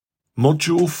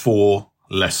Module 4,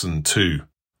 Lesson 2,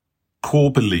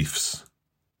 Core Beliefs.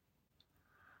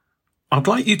 I'd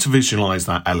like you to visualize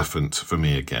that elephant for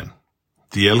me again,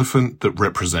 the elephant that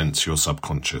represents your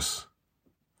subconscious.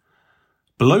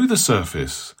 Below the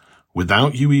surface,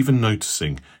 without you even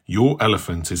noticing, your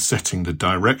elephant is setting the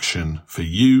direction for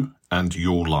you and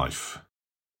your life.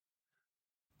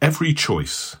 Every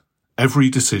choice,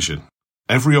 every decision,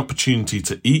 every opportunity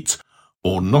to eat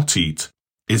or not eat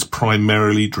is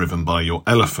primarily driven by your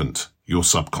elephant, your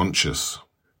subconscious.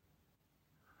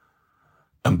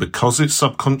 And because it's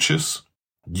subconscious,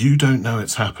 you don't know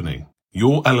it's happening.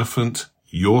 Your elephant,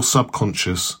 your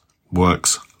subconscious,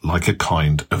 works like a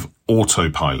kind of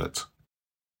autopilot.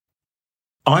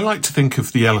 I like to think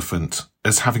of the elephant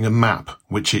as having a map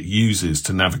which it uses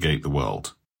to navigate the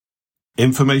world.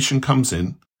 Information comes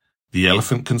in, the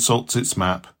elephant consults its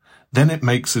map, then it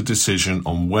makes a decision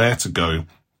on where to go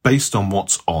based on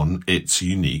what's on its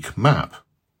unique map.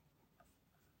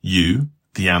 You,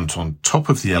 the ant on top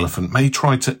of the elephant, may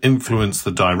try to influence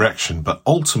the direction, but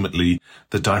ultimately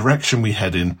the direction we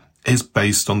head in is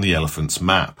based on the elephant's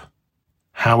map.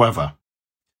 However,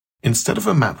 instead of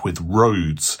a map with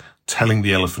roads telling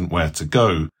the elephant where to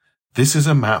go, this is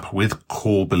a map with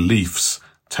core beliefs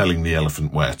telling the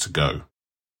elephant where to go.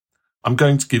 I'm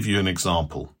going to give you an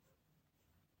example.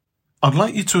 I'd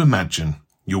like you to imagine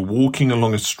you're walking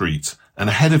along a street and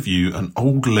ahead of you an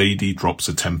old lady drops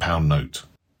a £10 note.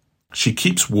 She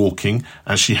keeps walking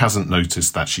as she hasn't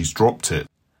noticed that she's dropped it.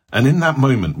 And in that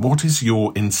moment, what is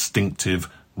your instinctive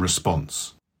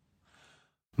response?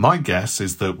 My guess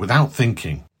is that without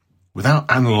thinking, without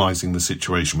analysing the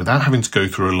situation, without having to go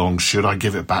through a long should I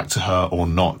give it back to her or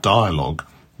not dialogue,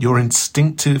 your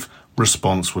instinctive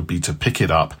response would be to pick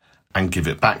it up and give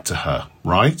it back to her,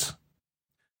 right?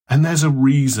 And there's a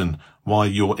reason why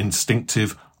your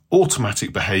instinctive,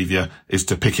 automatic behaviour is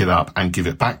to pick it up and give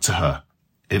it back to her.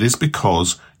 It is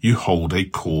because you hold a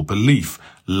core belief,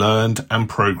 learned and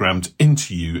programmed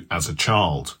into you as a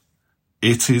child.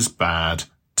 It is bad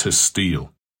to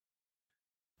steal.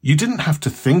 You didn't have to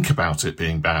think about it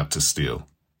being bad to steal.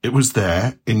 It was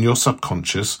there in your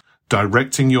subconscious,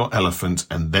 directing your elephant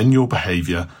and then your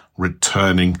behaviour,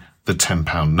 returning the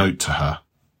 £10 note to her.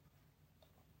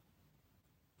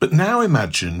 But now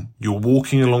imagine you're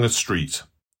walking along a street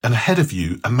and ahead of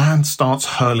you a man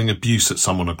starts hurling abuse at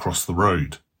someone across the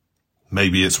road.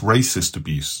 Maybe it's racist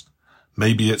abuse.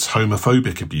 Maybe it's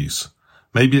homophobic abuse.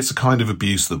 Maybe it's a kind of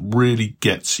abuse that really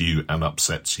gets you and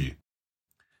upsets you.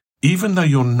 Even though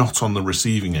you're not on the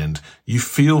receiving end, you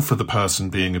feel for the person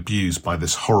being abused by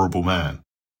this horrible man.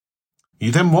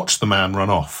 You then watch the man run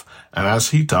off, and as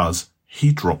he does,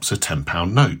 he drops a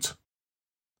 £10 note.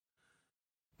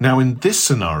 Now in this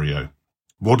scenario,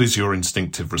 what is your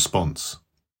instinctive response?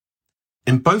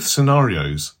 In both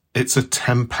scenarios, it's a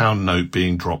 £10 note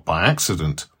being dropped by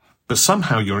accident, but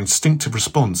somehow your instinctive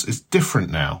response is different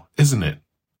now, isn't it?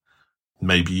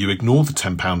 Maybe you ignore the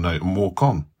 £10 note and walk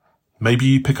on. Maybe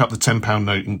you pick up the £10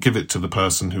 note and give it to the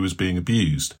person who is being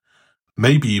abused.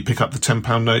 Maybe you pick up the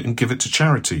 £10 note and give it to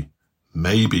charity.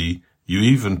 Maybe you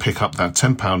even pick up that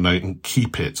 £10 note and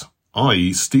keep it,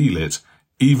 i.e. steal it,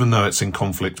 even though it's in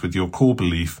conflict with your core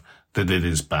belief that it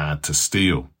is bad to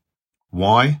steal.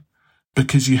 Why?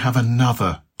 Because you have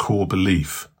another core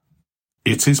belief.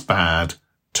 It is bad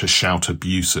to shout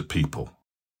abuse at people.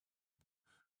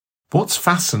 What's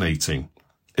fascinating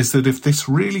is that if this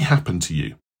really happened to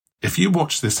you, if you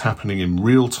watch this happening in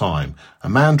real time, a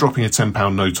man dropping a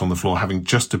 £10 note on the floor having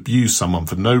just abused someone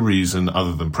for no reason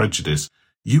other than prejudice,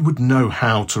 you would know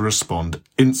how to respond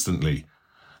instantly.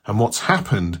 And what's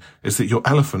happened is that your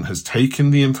elephant has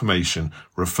taken the information,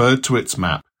 referred to its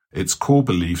map, its core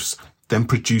beliefs, then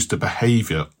produced a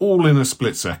behaviour all in a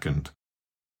split second.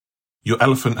 Your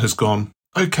elephant has gone,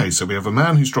 okay, so we have a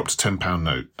man who's dropped a £10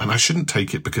 note, and I shouldn't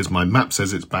take it because my map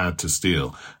says it's bad to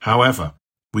steal. However,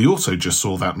 we also just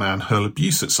saw that man hurl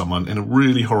abuse at someone in a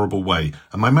really horrible way,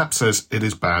 and my map says it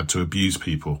is bad to abuse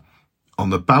people. On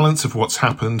the balance of what's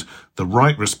happened, the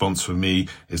right response for me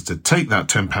is to take that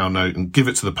 £10 note and give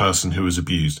it to the person who was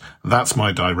abused. That's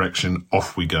my direction.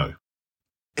 Off we go.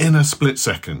 In a split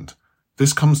second.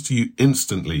 This comes to you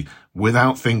instantly,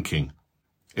 without thinking.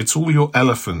 It's all your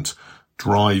elephant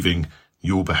driving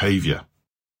your behaviour.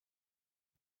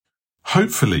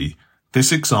 Hopefully,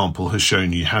 this example has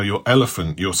shown you how your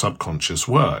elephant, your subconscious,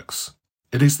 works.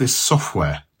 It is this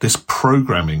software, this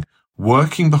programming,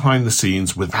 working behind the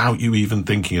scenes without you even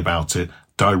thinking about it,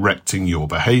 directing your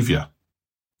behaviour.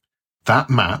 That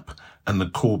map and the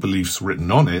core beliefs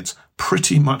written on it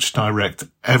pretty much direct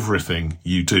everything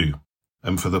you do.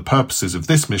 And for the purposes of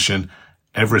this mission,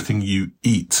 everything you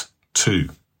eat too.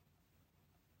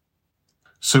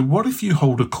 So what if you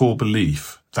hold a core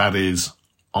belief that is,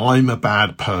 I'm a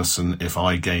bad person if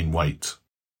I gain weight?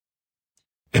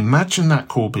 Imagine that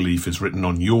core belief is written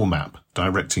on your map,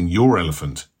 directing your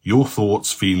elephant, your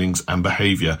thoughts, feelings, and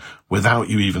behaviour without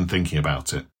you even thinking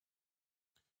about it.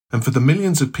 And for the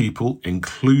millions of people,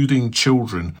 including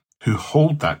children, who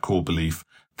hold that core belief,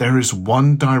 there is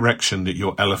one direction that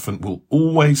your elephant will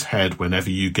always head whenever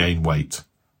you gain weight: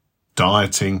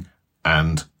 dieting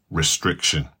and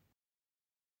restriction.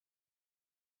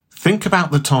 Think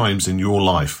about the times in your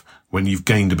life when you've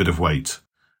gained a bit of weight.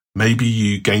 Maybe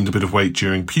you gained a bit of weight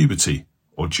during puberty,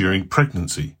 or during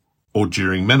pregnancy, or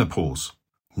during menopause.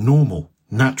 Normal,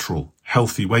 natural,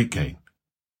 healthy weight gain.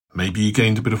 Maybe you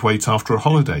gained a bit of weight after a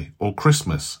holiday or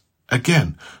Christmas.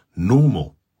 Again,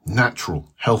 normal, natural,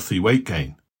 healthy weight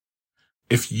gain.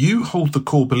 If you hold the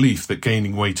core belief that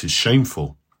gaining weight is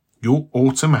shameful, your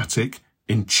automatic,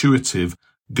 intuitive,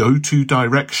 go-to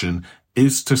direction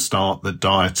is to start the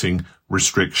dieting,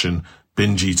 restriction,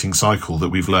 binge eating cycle that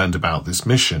we've learned about this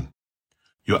mission.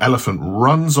 Your elephant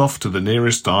runs off to the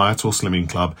nearest diet or slimming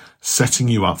club, setting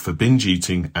you up for binge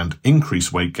eating and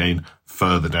increased weight gain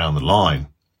further down the line.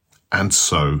 And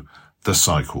so the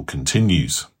cycle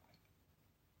continues.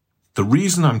 The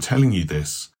reason I'm telling you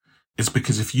this is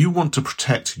because if you want to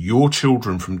protect your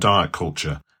children from diet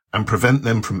culture and prevent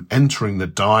them from entering the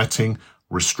dieting,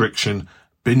 restriction,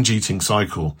 binge eating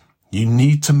cycle, you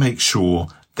need to make sure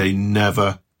they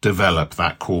never develop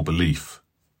that core belief.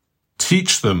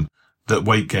 Teach them that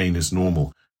weight gain is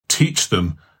normal. Teach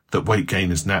them that weight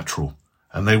gain is natural,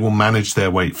 and they will manage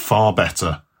their weight far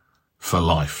better for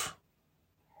life.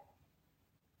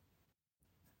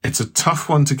 It's a tough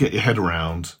one to get your head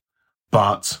around,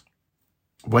 but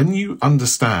when you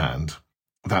understand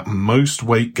that most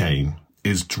weight gain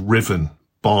is driven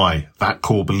by that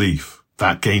core belief,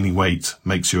 that gaining weight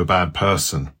makes you a bad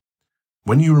person,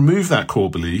 when you remove that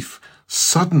core belief,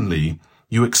 suddenly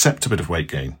you accept a bit of weight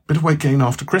gain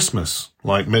after Christmas,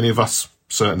 like many of us,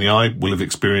 certainly I, will have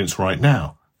experienced right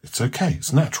now. It's okay,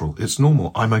 it's natural, it's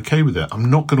normal, I'm okay with it. I'm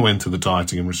not going to enter the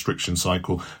dieting and restriction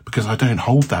cycle because I don't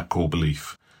hold that core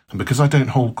belief. And because I don't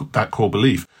hold that core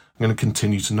belief, I'm going to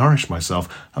continue to nourish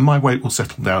myself, and my weight will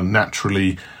settle down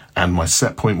naturally, and my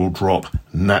set point will drop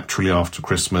naturally after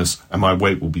Christmas, and my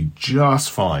weight will be just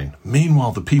fine.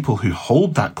 Meanwhile, the people who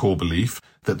hold that core belief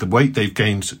that the weight they've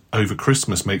gained over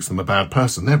Christmas makes them a bad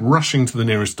person, they're rushing to the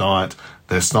nearest diet,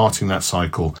 they're starting that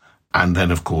cycle, and then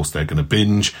of course they're going to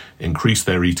binge, increase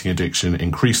their eating addiction,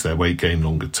 increase their weight gain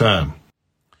longer term.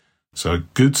 So a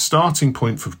good starting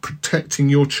point for protecting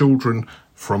your children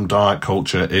from diet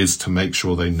culture is to make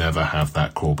sure they never have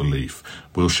that core belief.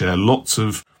 We'll share lots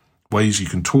of ways you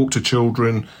can talk to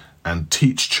children and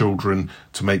teach children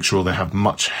to make sure they have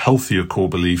much healthier core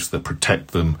beliefs that protect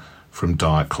them from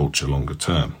diet culture longer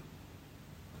term.